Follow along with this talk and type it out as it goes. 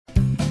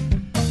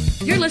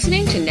You're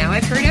listening to Now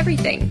I've Heard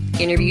Everything.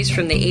 Interviews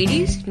from the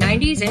 80s,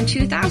 90s, and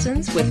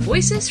 2000s with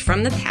voices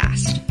from the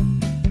past.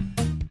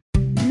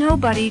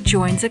 Nobody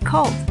joins a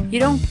cult.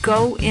 You don't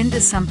go into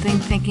something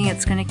thinking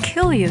it's going to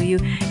kill you.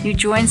 You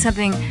join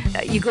something,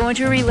 you go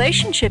into a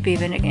relationship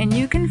even, and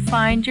you can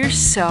find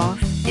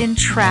yourself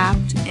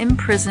entrapped,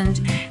 imprisoned,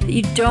 that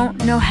you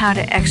don't know how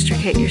to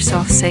extricate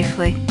yourself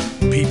safely.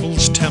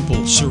 People's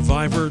Temple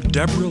survivor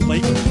Deborah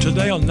Layton.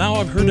 Today on Now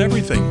I've Heard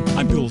Everything,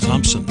 I'm Bill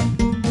Thompson.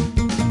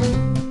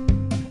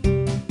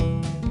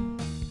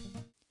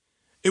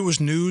 It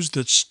was news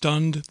that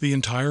stunned the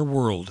entire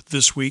world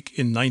this week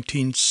in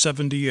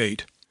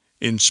 1978.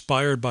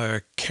 Inspired by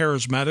a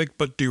charismatic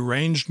but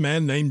deranged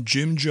man named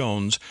Jim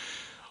Jones,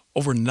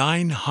 over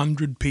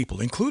 900 people,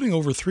 including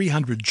over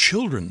 300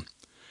 children,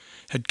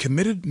 had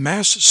committed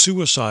mass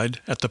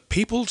suicide at the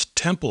People's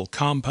Temple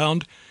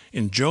compound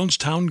in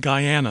Jonestown,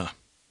 Guyana.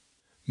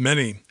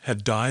 Many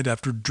had died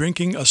after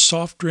drinking a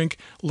soft drink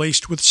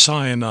laced with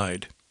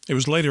cyanide. It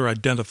was later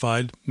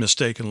identified,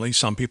 mistakenly,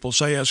 some people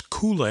say, as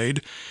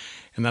Kool-Aid,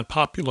 and that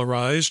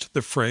popularized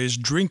the phrase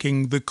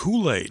drinking the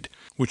Kool-Aid,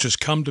 which has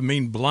come to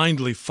mean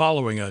blindly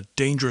following a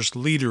dangerous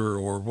leader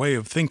or way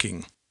of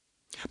thinking.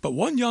 But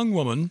one young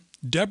woman,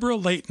 Deborah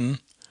Layton,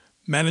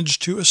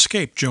 managed to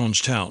escape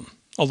Jonestown,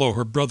 although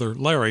her brother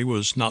Larry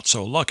was not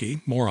so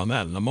lucky. More on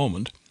that in a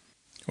moment.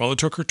 Well, it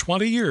took her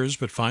 20 years,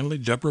 but finally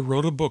Deborah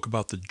wrote a book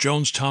about the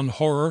Jonestown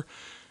horror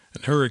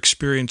and her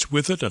experience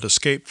with it and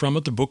escape from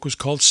it. The book was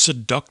called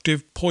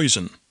Seductive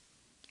Poison,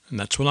 and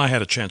that's when I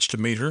had a chance to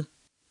meet her.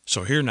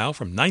 So here now,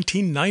 from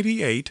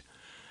 1998,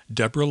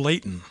 Deborah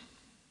Layton.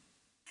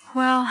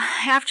 Well,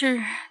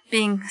 after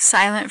being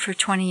silent for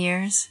 20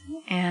 years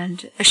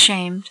and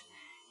ashamed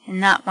and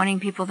not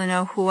wanting people to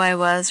know who I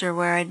was or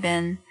where I'd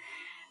been,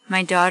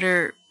 my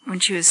daughter,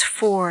 when she was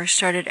 4,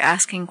 started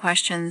asking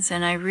questions,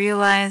 and I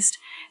realized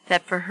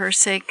that for her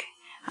sake,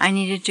 I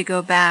needed to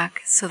go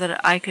back so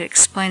that I could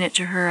explain it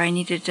to her. I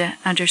needed to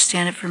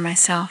understand it for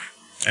myself.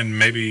 And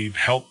maybe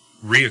help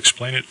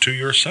re-explain it to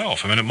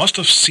yourself. I mean, it must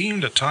have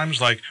seemed at times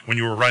like when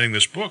you were writing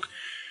this book,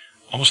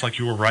 almost like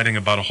you were writing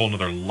about a whole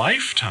other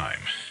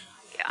lifetime.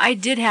 I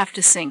did have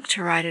to sink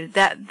to write it.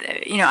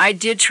 I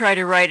did try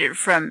to write it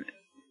from,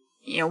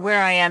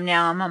 where I am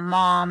now. I'm a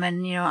mom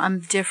and,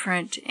 I'm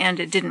different, and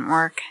it didn't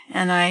work.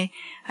 And I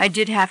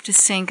did have to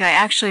sink. I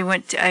actually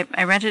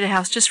I rented a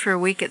house just for a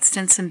week at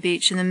Stinson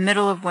Beach in the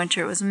middle of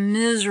winter. It was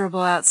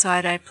miserable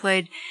outside. I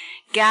played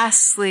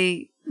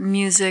ghastly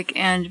music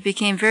and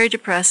became very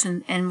depressed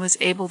and was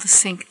able to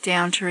sink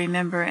down to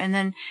remember. And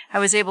then I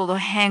was able to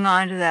hang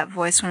on to that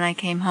voice when I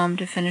came home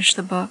to finish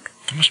the book.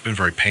 It must have been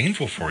very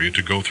painful for you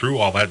to go through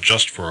all that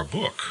just for a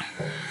book.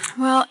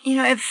 Well,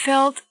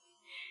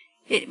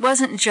 it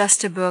wasn't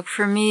just a book.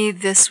 For me,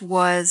 this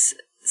was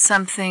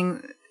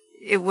something,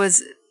 it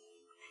was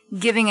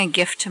giving a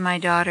gift to my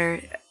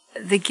daughter,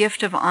 the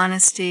gift of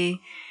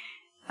honesty,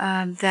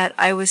 that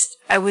I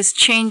was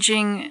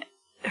changing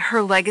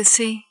her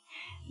legacy.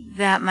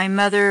 That my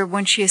mother,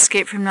 when she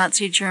escaped from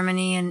Nazi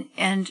Germany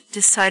and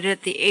decided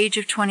at the age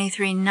of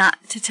 23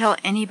 not to tell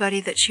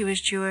anybody that she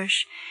was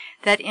Jewish,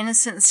 that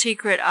innocent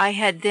secret I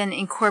had then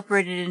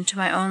incorporated into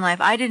my own life.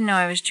 I didn't know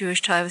I was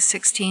Jewish till I was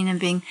 16 and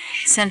being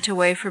sent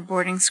away for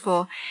boarding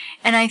school.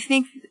 And I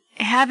think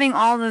having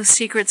all those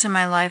secrets in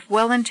my life,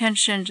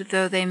 well-intentioned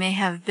though they may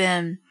have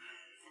been,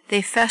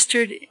 they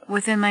festered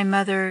within my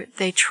mother.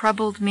 They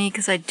troubled me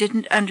because I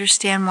didn't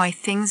understand why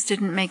things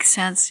didn't make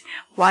sense.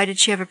 Why did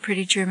she have a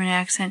pretty German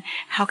accent?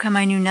 How come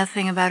I knew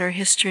nothing about her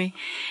history?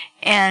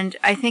 And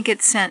I think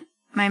it sent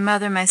my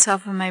mother,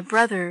 myself, and my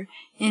brother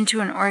into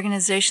an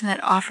organization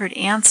that offered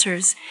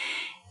answers.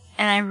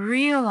 And I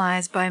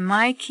realized by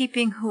my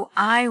keeping who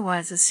I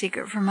was a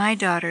secret from my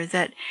daughter,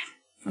 that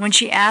when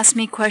she asked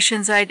me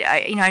questions,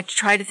 I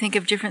tried to think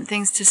of different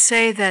things to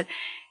say, that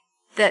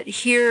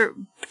here,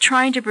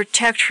 trying to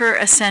protect her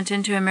ascent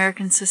into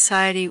American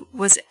society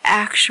was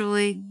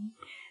actually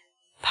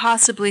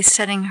possibly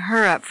setting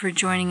her up for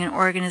joining an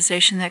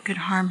organization that could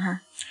harm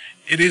her.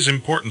 It is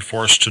important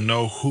for us to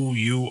know who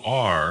you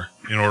are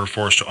in order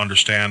for us to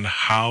understand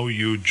how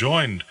you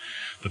joined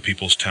the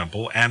People's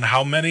Temple and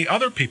how many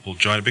other people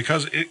joined it,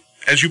 because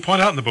as you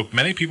point out in the book,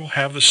 many people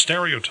have the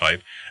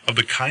stereotype of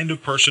the kind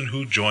of person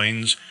who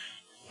joins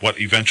what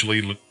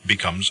eventually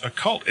becomes a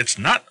cult. It's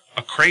not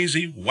a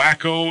crazy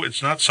wacko.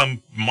 It's not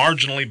some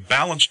marginally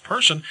balanced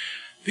person.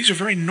 These are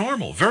very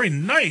normal, very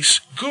nice,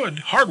 good,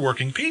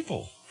 hardworking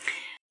people.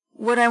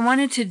 What I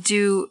wanted to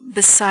do,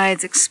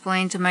 besides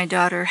explain to my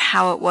daughter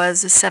how it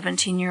was a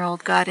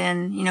 17-year-old got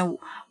in,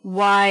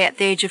 why at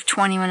the age of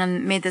 20 when I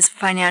made this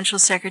financial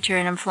secretary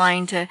and I'm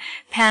flying to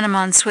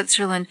Panama and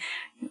Switzerland,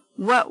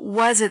 what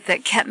was it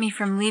that kept me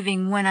from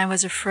leaving when I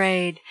was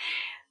afraid?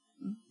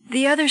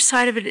 The other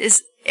side of it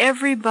is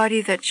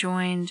everybody that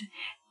joined,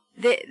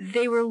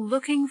 they were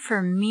looking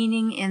for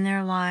meaning in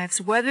their lives.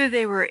 Whether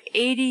they were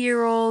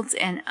 80-year-olds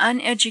and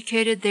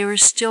uneducated, they were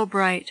still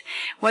bright.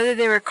 Whether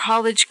they were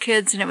college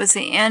kids and it was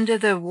the end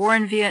of the war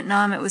in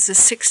Vietnam, it was the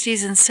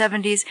 60s and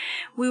 70s,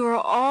 we were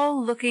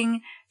all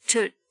looking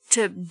to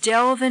to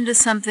delve into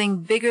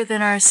something bigger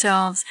than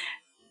ourselves,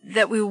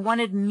 that we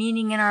wanted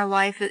meaning in our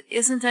life, it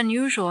isn't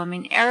unusual. I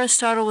mean,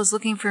 Aristotle was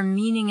looking for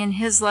meaning in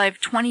his life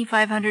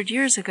 2,500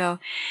 years ago.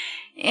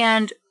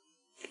 And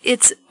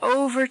it's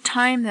over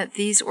time that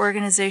these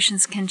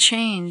organizations can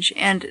change.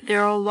 And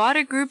there are a lot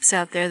of groups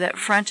out there that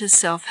front as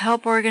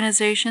self-help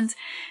organizations.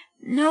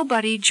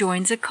 Nobody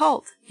joins a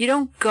cult. You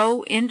don't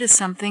go into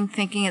something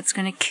thinking it's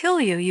going to kill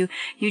you.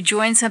 You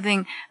join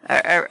something,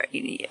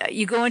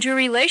 you go into a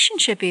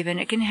relationship even.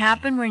 It can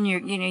happen when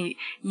you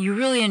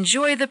really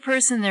enjoy the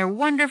person. They're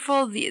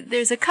wonderful.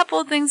 There's a couple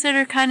of things that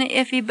are kind of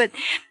iffy, but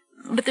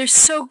they're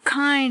so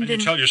kind. And you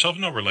tell yourself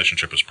no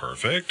relationship is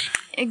perfect.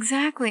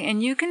 Exactly.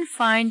 And you can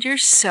find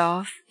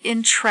yourself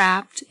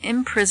entrapped,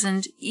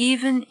 imprisoned,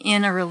 even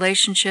in a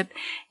relationship,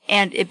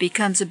 and it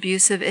becomes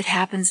abusive. It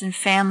happens in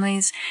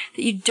families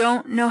that you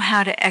don't know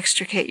how to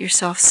extricate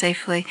yourself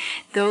safely,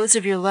 those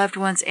of your loved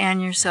ones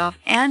and yourself,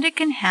 and it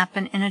can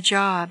happen in a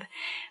job.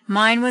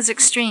 Mine was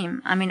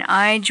extreme. I mean,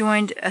 I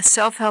joined a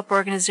self-help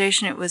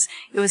organization. It was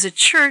a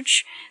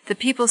church. The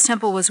People's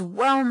Temple was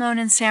well known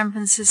in San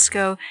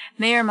Francisco.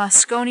 Mayor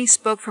Moscone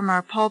spoke from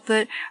our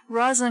pulpit.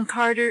 Rosalind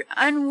Carter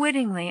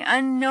unwittingly,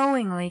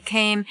 unknowingly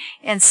came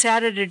and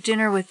sat at a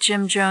dinner with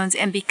Jim Jones,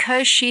 and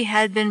because she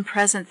had been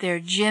present there,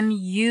 Jim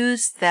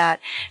used that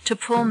to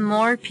pull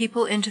more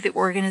people into the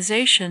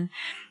organization.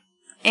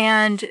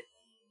 And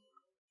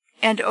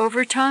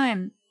over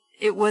time,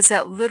 it was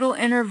that little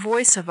inner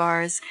voice of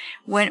ours.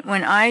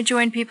 When I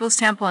joined People's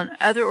Temple and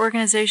other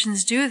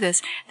organizations do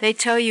this, they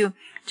tell you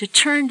to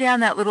turn down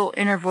that little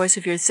inner voice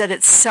of yours, that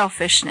it's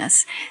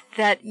selfishness,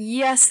 that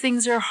yes,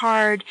 things are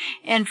hard,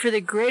 and for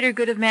the greater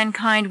good of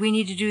mankind, we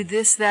need to do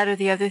this, that, or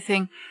the other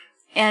thing.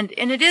 And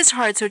it is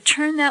hard, so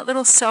turn that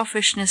little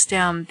selfishness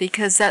down,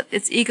 because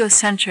it's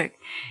egocentric.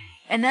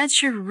 And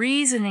that's your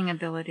reasoning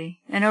ability.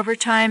 And over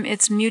time,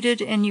 it's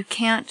muted and you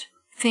can't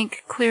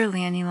think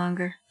clearly any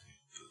longer.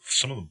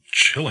 Some of the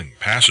chilling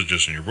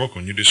passages in your book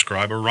when you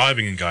describe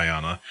arriving in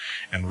Guyana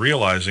and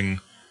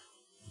realizing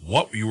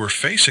what you were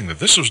facing, that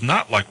this was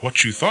not like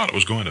what you thought it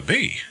was going to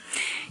be.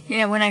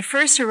 Yeah, when I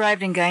first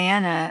arrived in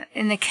Guyana,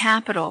 in the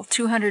capital,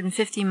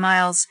 250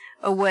 miles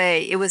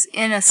away, it was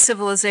in a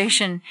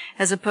civilization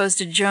as opposed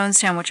to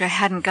Jonestown, which I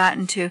hadn't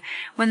gotten to.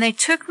 When they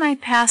took my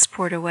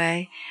passport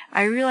away,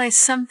 I realized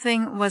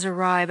something was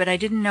awry, but I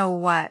didn't know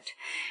what.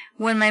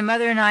 When my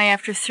mother and I,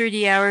 after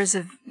 30 hours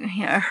of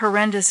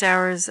horrendous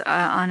hours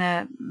on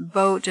a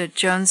boat, a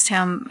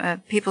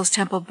Jonestown People's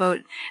Temple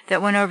boat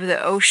that went over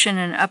the ocean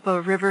and up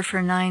a river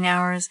for 9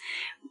 hours,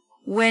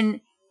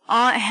 when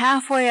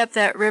halfway up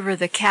that river,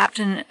 the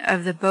captain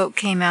of the boat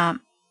came out,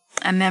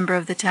 a member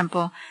of the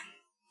Temple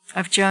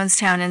of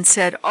Jonestown, and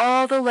said,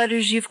 all the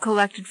letters you've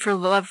collected for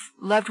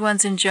loved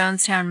ones in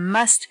Jonestown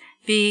must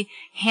be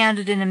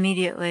handed in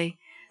immediately.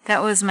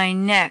 That was my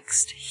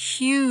next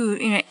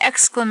huge,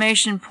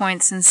 exclamation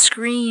points and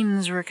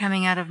screams were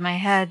coming out of my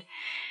head.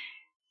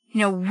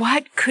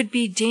 What could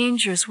be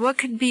dangerous? What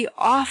could be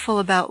awful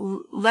about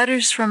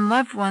letters from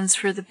loved ones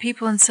for the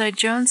people inside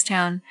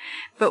Jonestown?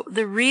 But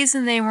the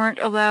reason they weren't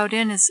allowed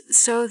in is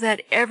so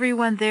that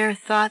everyone there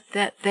thought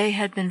that they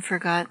had been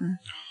forgotten.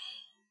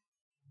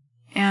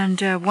 And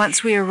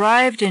once we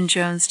arrived in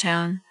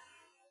Jonestown,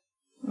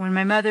 when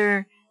my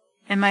mother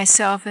and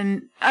myself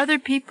and other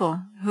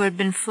people who had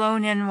been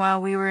flown in while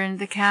we were in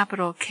the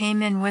capital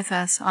came in with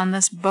us on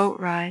this boat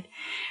ride.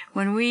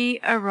 When we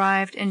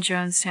arrived in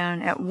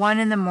Jonestown at 1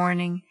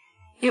 a.m,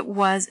 it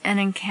was an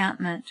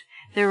encampment.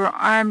 There were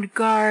armed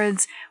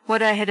guards,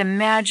 what I had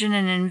imagined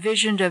and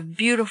envisioned of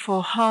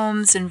beautiful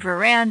homes and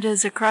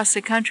verandas across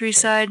the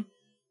countryside.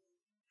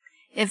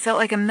 It felt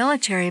like a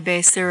military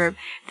base. There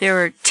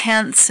were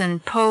tents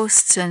and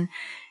posts and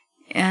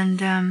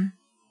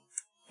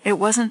it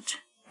wasn't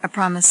a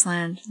promised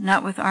land,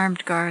 not with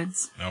armed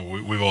guards. Now,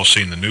 we've all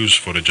seen the news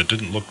footage. It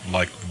didn't look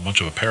like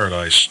much of a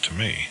paradise to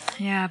me.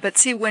 Yeah, but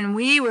see, when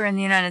we were in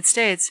the United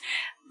States,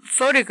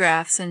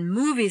 photographs and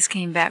movies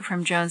came back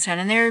from Jonestown,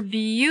 and they were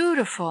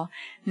beautiful.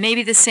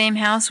 Maybe the same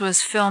house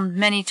was filmed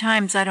many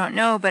times, I don't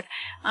know, but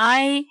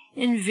I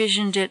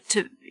envisioned it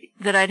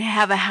that I'd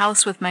have a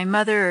house with my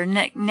mother or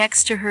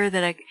next to her,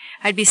 that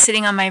I'd be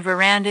sitting on my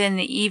veranda in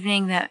the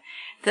evening, that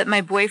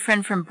my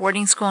boyfriend from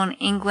boarding school in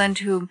England,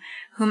 whom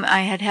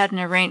I had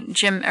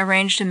Jim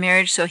arranged a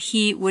marriage so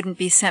he wouldn't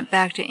be sent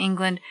back to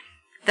England,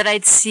 that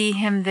I'd see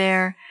him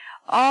there.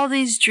 All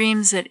these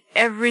dreams that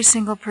every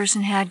single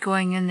person had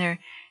going in there,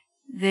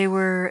 they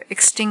were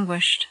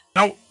extinguished.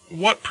 Now,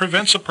 what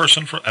prevents a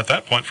person at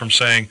that point from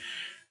saying,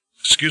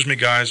 excuse me,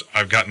 guys,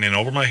 I've gotten in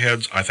over my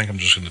heads. I think I'm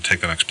just going to take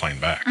the next plane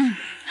back.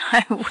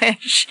 I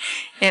wish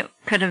it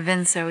could have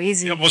been so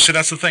easy. Yeah, well, see,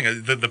 that's the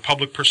thing. The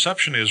public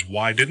perception is,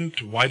 why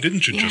didn't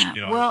you just,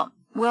 Well,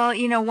 Well,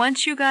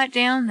 once you got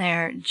down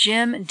there,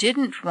 Jim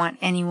didn't want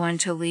anyone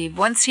to leave.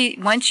 Once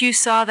you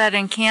saw that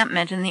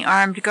encampment and the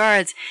armed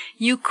guards,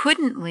 you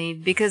couldn't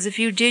leave, because if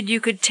you did,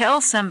 you could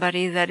tell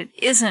somebody that it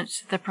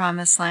isn't the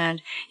promised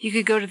land. You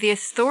could go to the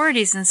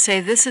authorities and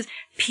say,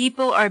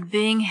 people are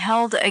being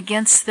held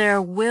against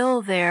their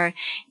will there.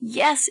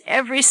 Yes,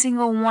 every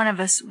single one of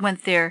us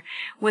went there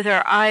with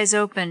our eyes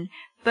open,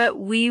 but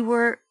we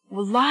were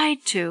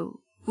lied to.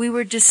 We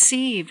were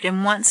deceived,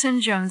 and once in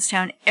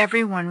Jonestown,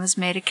 everyone was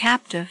made a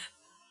captive.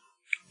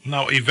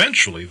 Now,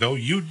 eventually, though,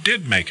 you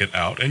did make it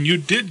out, and you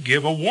did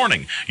give a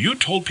warning. You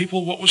told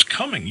people what was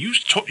coming. You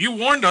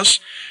warned us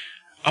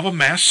of a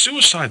mass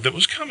suicide that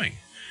was coming.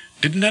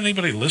 Didn't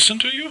anybody listen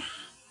to you?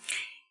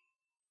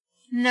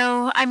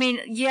 No,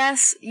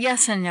 yes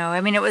and no.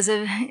 It was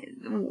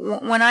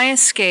when I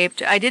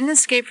escaped, I didn't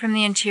escape from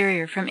the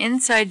interior. From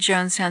inside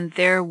Jonestown,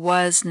 there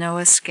was no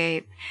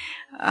escape.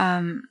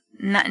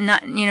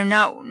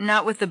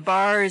 Not with the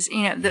bars,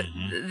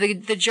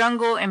 the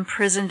jungle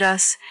imprisoned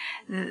us.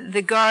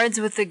 The guards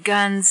with the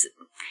guns,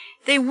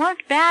 they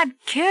weren't bad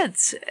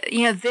kids.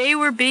 They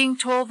were being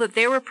told that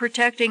they were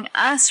protecting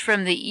us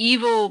from the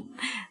evil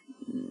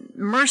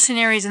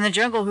mercenaries in the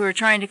jungle who were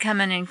trying to come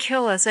in and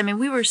kill us.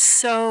 We were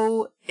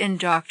so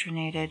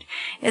indoctrinated.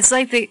 It's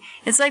like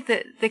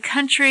the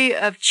country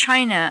of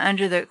China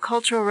under the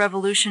Cultural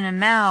Revolution in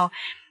Mao.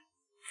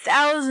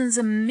 Thousands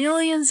of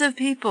millions of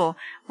people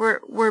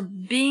were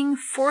being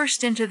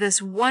forced into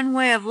this one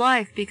way of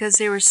life because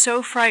they were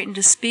so frightened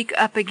to speak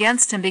up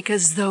against him,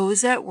 because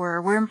those that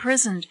were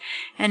imprisoned.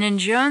 And in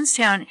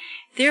Jonestown,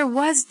 there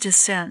was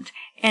dissent,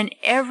 and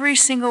every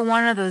single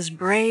one of those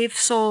brave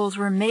souls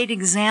were made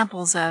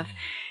examples of.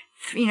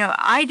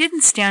 I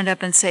didn't stand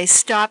up and say,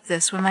 stop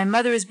this. When my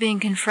mother was being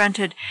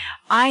confronted,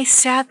 I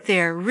sat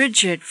there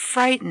rigid,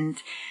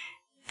 frightened,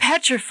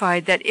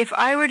 petrified that if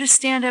I were to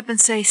stand up and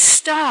say,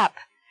 stop,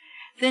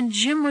 then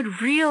Jim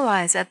would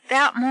realize at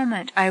that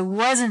moment I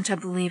wasn't a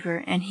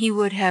believer, and he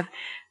would have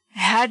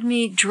had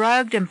me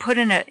drugged and put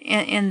in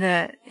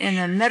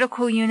a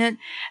medical unit,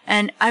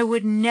 and I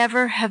would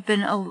never have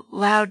been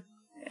allowed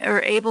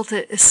or able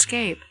to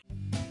escape.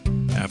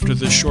 After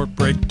this short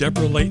break,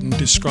 Deborah Layton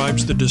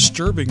describes the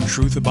disturbing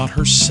truth about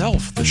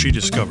herself that she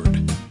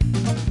discovered.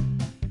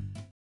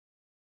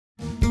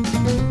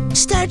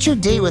 Start your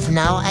day with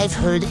Now I've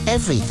Heard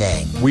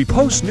Everything. We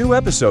post new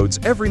episodes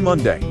every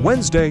Monday,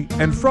 Wednesday,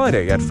 and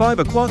Friday at 5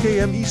 o'clock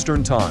a.m.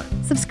 Eastern Time.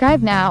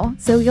 Subscribe now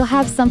so you'll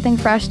have something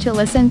fresh to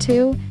listen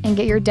to and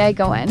get your day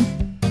going.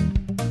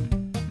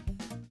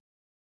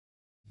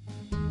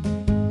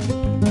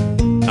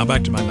 Now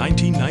back to my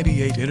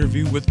 1998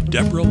 interview with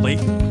Deborah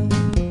Layton.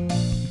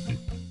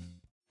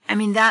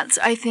 That's,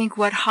 I think,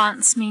 what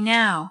haunts me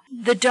now.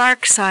 The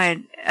dark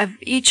side of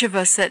each of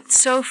us that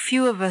so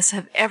few of us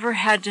have ever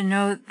had to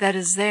know that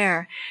is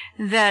there.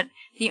 That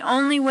the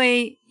only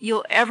way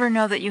you'll ever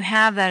know that you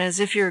have that is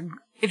if you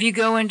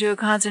go into a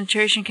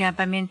concentration camp.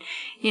 It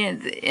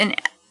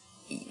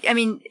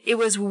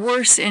was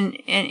worse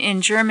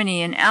in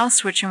Germany and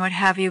Auschwitz and what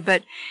have you,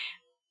 but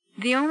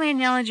the only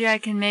analogy I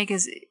can make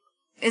is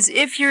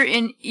if you're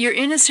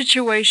in a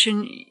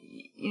situation,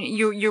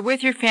 you're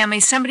with your family,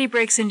 somebody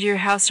breaks into your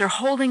house, they're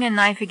holding a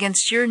knife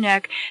against your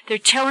neck, they're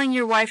telling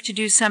your wife to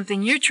do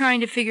something, you're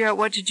trying to figure out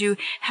what to do,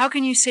 how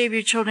can you save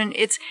your children?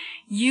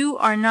 You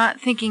are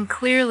not thinking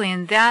clearly,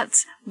 and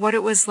that's what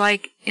it was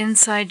like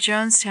inside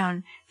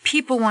Jonestown.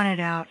 People wanted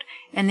out,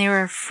 and they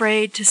were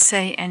afraid to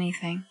say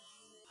anything.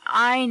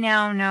 I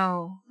now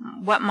know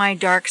what my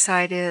dark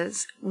side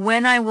is,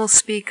 when I will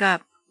speak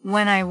up,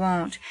 when I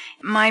won't.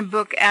 My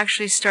book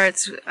actually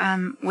starts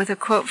with a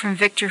quote from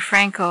Viktor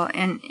Frankl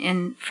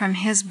from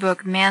his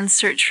book, Man's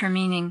Search for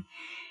Meaning.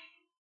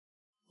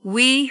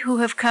 We who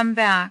have come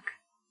back,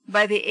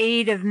 by the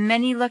aid of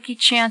many lucky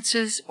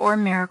chances or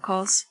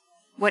miracles,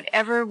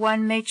 whatever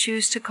one may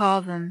choose to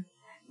call them,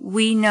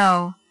 we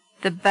know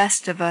the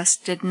best of us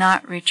did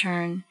not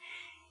return.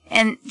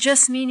 And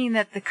just meaning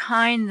that the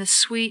kind, the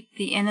sweet,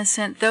 the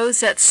innocent, those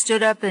that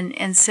stood up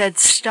and said,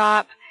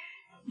 stop,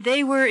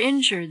 they were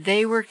injured,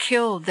 they were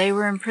killed, they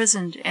were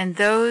imprisoned. And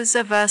those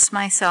of us,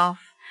 myself,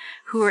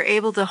 who were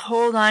able to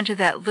hold on to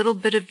that little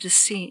bit of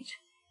deceit,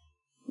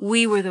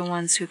 we were the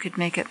ones who could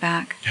make it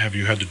back. Have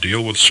you had to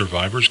deal with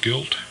survivor's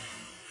guilt?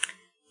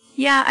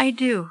 Yeah, I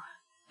do.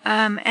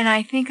 And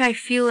I think I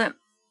feel it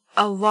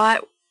a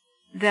lot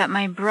that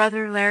my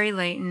brother, Larry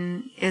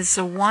Layton, is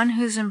the one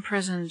who's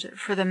imprisoned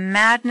for the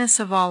madness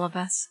of all of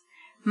us.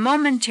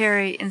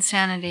 Momentary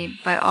insanity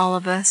by all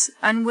of us,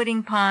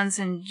 unwitting pawns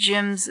in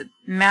Jim's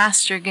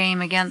master game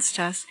against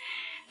us,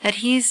 that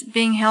he's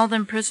being held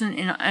in prison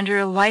under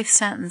a life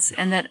sentence,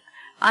 and that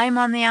I'm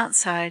on the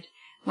outside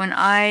when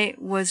I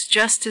was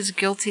just as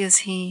guilty as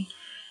he.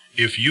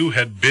 If you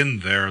had been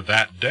there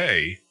that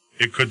day,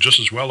 it could just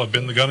as well have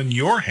been the gun in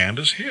your hand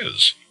as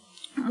his.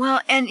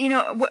 Well, and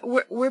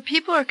where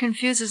people are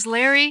confused is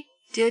Larry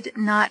did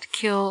not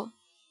kill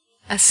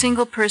a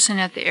single person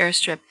at the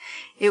airstrip.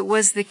 It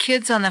was the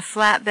kids on the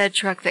flatbed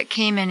truck that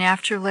came in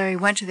after Larry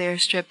went to the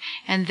airstrip,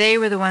 and they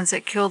were the ones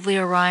that killed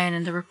Leo Ryan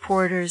and the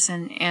reporters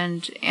and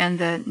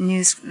the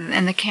news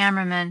and the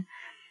cameramen.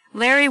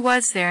 Larry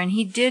was there, and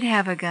he did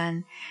have a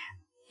gun.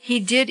 He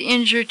did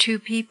injure 2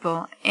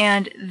 people,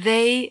 and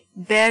they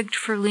begged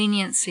for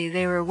leniency.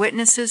 They were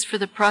witnesses for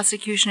the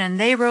prosecution, and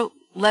they wrote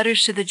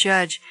letters to the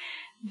judge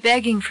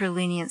begging for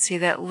leniency,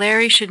 that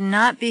Larry should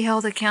not be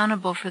held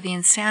accountable for the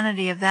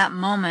insanity of that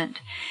moment.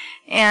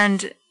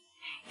 And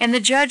the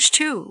judge,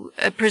 too,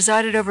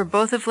 presided over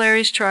both of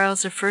Larry's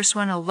trials. The first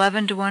one,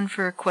 11-1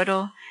 for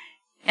acquittal,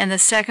 and the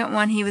second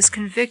one, he was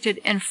convicted,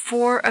 and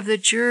 4 of the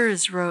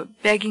jurors wrote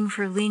begging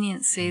for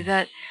leniency,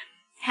 that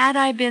had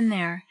I been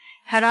there,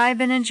 had I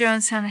been in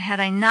Jonestown, had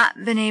I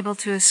not been able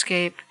to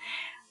escape,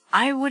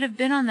 I would have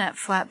been on that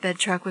flatbed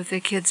truck with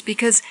the kids,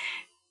 because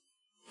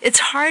it's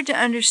hard to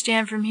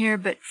understand from here,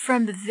 but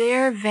from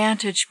their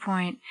vantage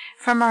point,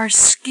 from our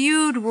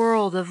skewed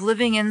world of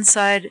living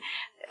inside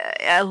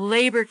a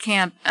labor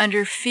camp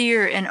under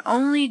fear, and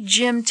only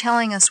Jim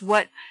telling us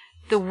what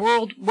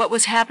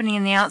was happening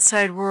in the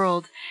outside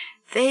world,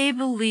 they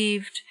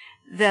believed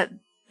that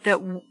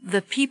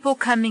the people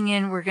coming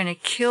in were going to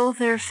kill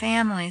their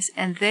families,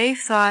 and they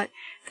thought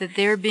that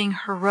they're being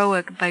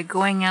heroic by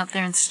going out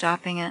there and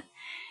stopping it.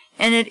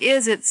 And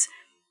it's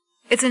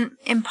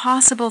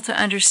impossible to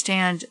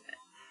understand.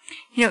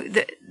 You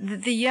know,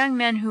 the young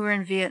men who were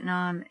in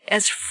Vietnam,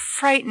 as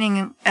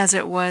frightening as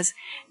it was,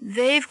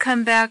 they've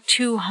come back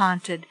too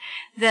haunted,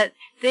 that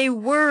they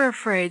were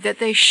afraid, that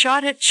they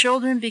shot at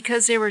children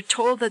because they were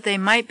told that they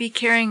might be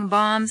carrying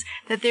bombs,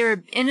 that they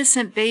were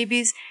innocent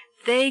babies.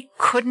 They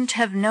couldn't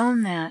have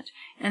known that.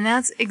 And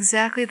that's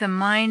exactly the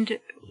mind,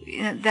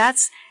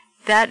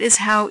 that is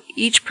how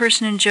each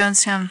person in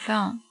Jonestown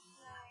felt.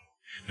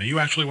 Now, you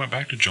actually went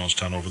back to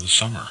Jonestown over the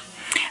summer.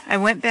 I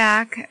went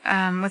back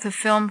with a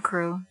film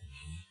crew,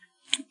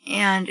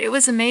 and it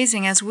was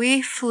amazing. As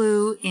we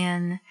flew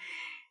in,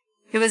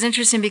 it was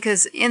interesting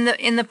because in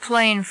the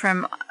plane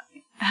from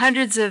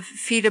hundreds of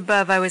feet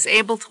above, I was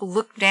able to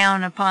look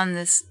down upon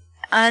this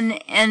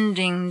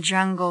unending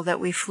jungle that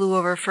we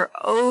flew for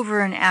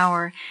over an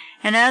hour.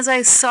 And as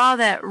I saw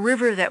that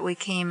river that we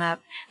came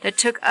up, that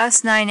took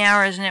us 9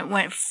 hours, and it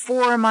went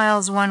 4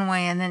 miles one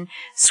way and then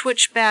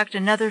switched back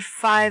another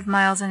 5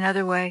 miles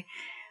another way,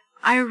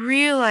 I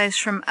realized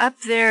from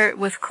up there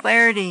with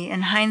clarity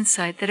and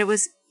hindsight that it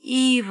was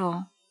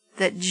evil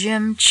that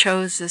Jim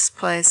chose this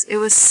place. It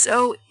was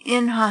so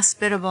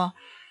inhospitable.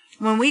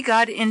 When we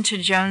got into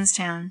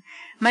Jonestown,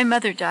 my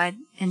mother died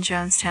in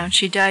Jonestown.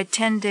 She died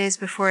 10 days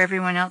before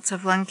everyone else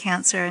of lung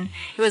cancer, and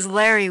it was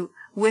Larry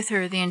with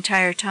her the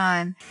entire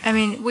time. I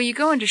mean, well, you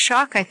go into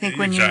shock, I think,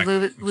 when you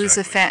lose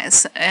a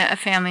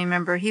family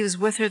member. He was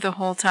with her the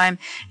whole time.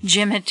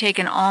 Jim had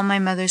taken all my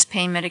mother's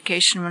pain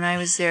medication when I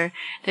was there.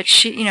 That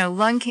she,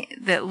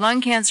 that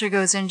lung cancer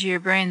goes into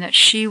your brain, that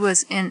she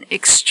was in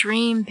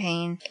extreme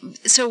pain.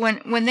 So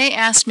when they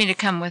asked me to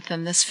come with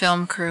them, this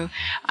film crew,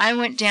 I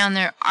went down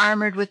there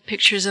armored with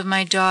pictures of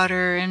my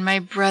daughter and my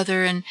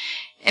brother, and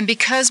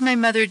because my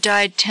mother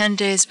died 10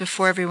 days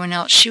before everyone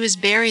else, she was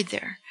buried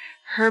there.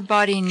 Her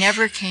body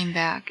never came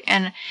back.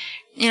 And,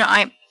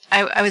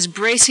 I was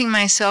bracing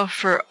myself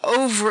for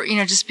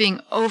just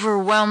being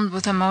overwhelmed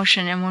with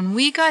emotion. And when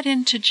we got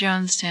into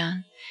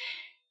Jonestown,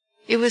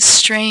 it was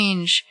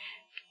strange.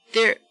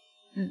 There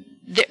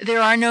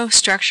are no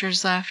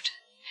structures left,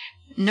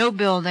 no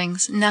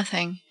buildings,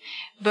 nothing.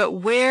 But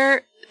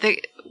where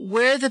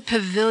the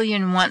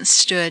pavilion once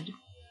stood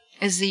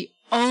is the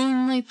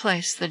only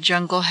place the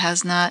jungle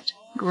has not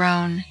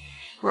grown,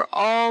 where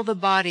all the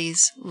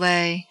bodies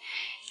lay.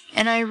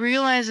 And I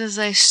realized as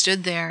I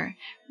stood there,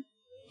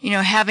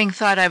 having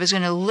thought I was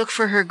going to look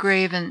for her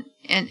grave and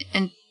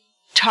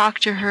talk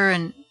to her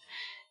and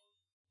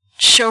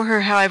show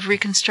her how I've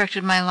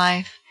reconstructed my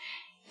life,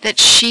 that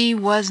she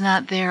was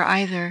not there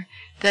either.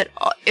 That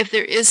if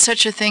there is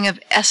such a thing of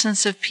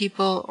essence of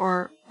people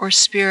or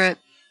spirit,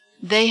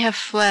 they have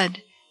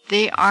fled.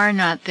 They are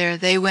not there.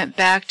 They went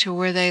back to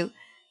where the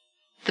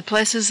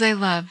places they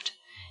loved.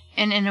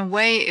 And in a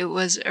way, it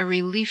was a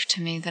relief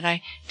to me that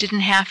I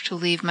didn't have to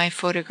leave my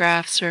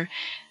photographs or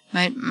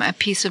my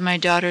piece of my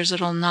daughter's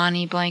little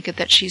nani blanket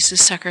that she used to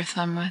suck her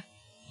thumb with.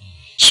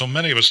 So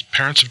many of us,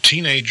 parents of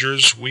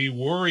teenagers, we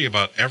worry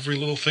about every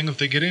little thing that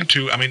they get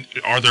into. I mean,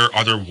 are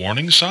there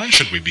warning signs?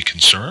 Should we be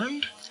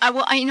concerned?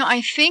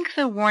 I think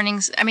the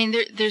warnings,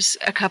 there's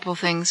a couple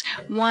things.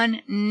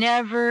 One,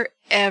 never,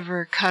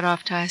 ever cut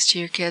off ties to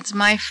your kids.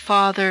 My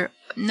father,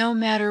 no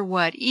matter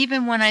what,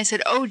 even when I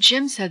said, oh,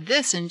 Jim said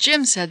this and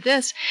Jim said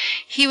this,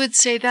 he would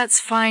say, that's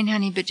fine,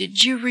 honey, but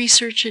did you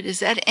research it? Is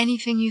that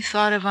anything you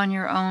thought of on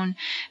your own?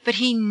 But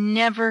he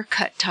never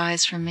cut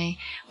ties from me.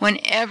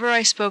 Whenever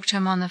I spoke to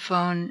him on the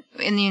phone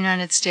in the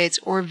United States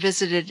or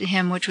visited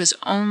him, which was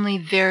only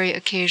very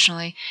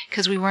occasionally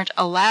because we weren't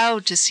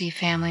allowed to see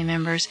family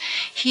members,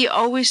 he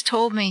always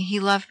told me he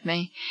loved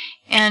me.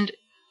 And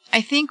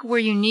I think where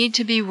you need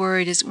to be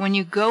worried is when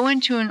you go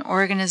into an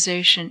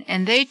organization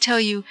and they tell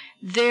you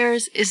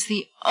theirs is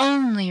the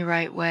only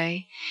right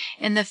way,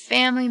 and the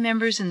family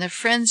members and the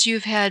friends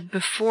you've had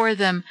before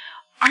them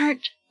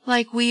aren't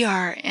like we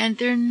are, and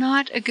they're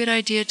not a good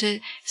idea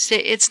to stay.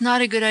 It's not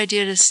a good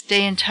idea to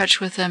stay in touch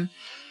with them.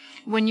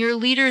 When your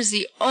leader is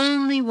the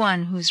only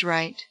one who's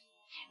right,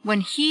 when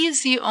he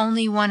is the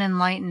only one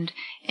enlightened,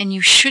 and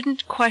you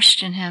shouldn't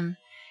question him,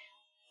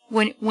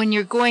 when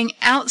you're going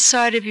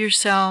outside of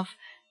yourself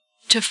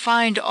to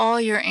find all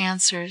your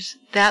answers,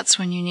 that's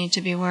when you need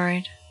to be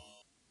worried.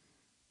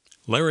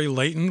 Larry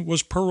Layton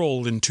was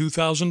paroled in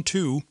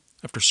 2002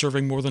 after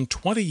serving more than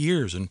 20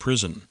 years in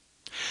prison.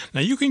 Now,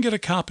 you can get a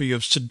copy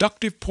of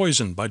Seductive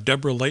Poison by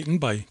Deborah Layton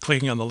by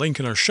clicking on the link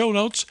in our show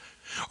notes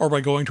or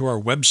by going to our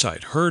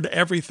website,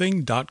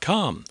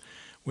 heardeverything.com.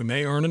 We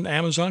may earn an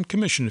Amazon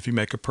commission if you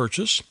make a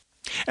purchase.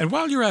 And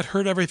while you're at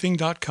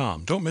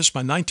heardeverything.com, don't miss my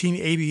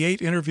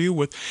 1988 interview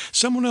with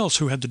someone else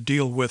who had to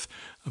deal with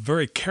a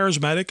very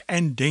charismatic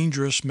and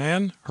dangerous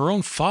man, her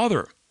own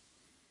father.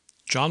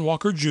 John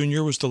Walker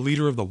Jr. was the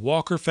leader of the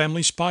Walker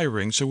family spy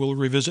ring, so we'll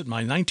revisit my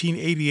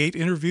 1988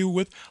 interview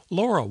with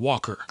Laura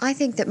Walker. I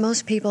think that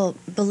most people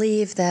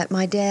believe that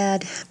my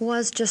dad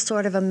was just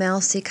sort of a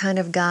mousy kind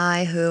of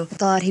guy who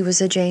thought he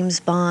was a James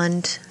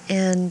Bond,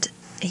 and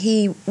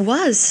he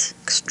was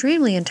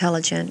extremely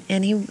intelligent,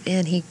 and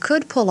he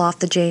could pull off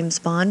the James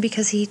Bond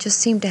because he just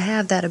seemed to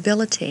have that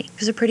ability. He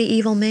was a pretty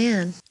evil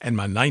man. And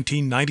my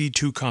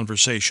 1992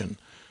 conversation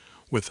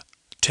with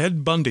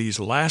Ted Bundy's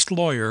last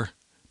lawyer,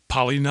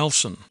 Polly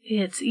Nelson.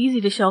 It's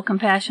easy to show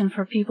compassion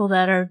for people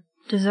that are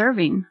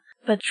deserving,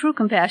 but true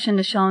compassion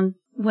is shown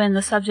when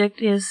the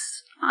subject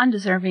is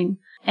undeserving.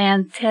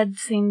 And Ted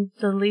seemed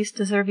the least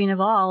deserving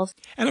of all.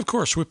 And of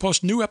course, we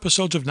post new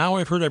episodes of Now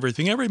I've Heard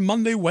Everything every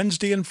Monday,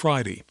 Wednesday, and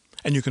Friday.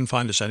 And you can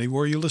find us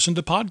anywhere you listen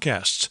to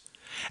podcasts.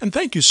 And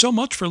thank you so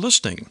much for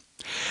listening.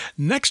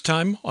 Next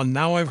time on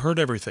Now I've Heard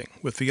Everything,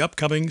 with the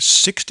upcoming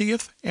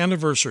 60th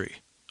anniversary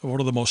of one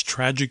of the most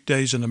tragic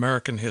days in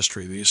American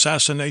history, the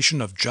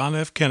assassination of John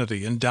F.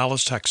 Kennedy in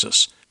Dallas,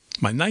 Texas.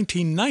 My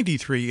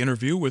 1993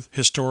 interview with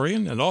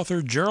historian and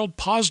author Gerald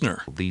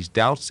Posner. These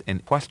doubts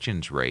and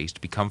questions raised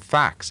become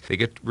facts. They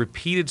get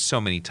repeated so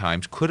many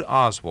times. Could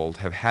Oswald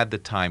have had the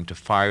time to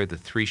fire the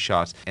 3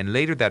 shots? And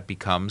later that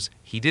becomes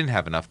he didn't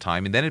have enough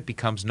time, and then it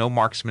becomes no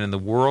marksman in the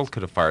world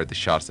could have fired the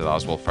shots that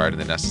Oswald fired in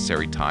the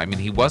necessary time, and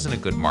he wasn't a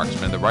good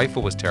marksman, and the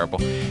rifle was terrible,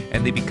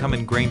 and they become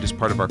ingrained as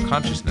part of our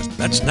consciousness.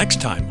 That's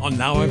next time on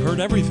Now I've Heard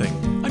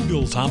Everything. I'm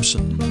Bill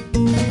Thompson.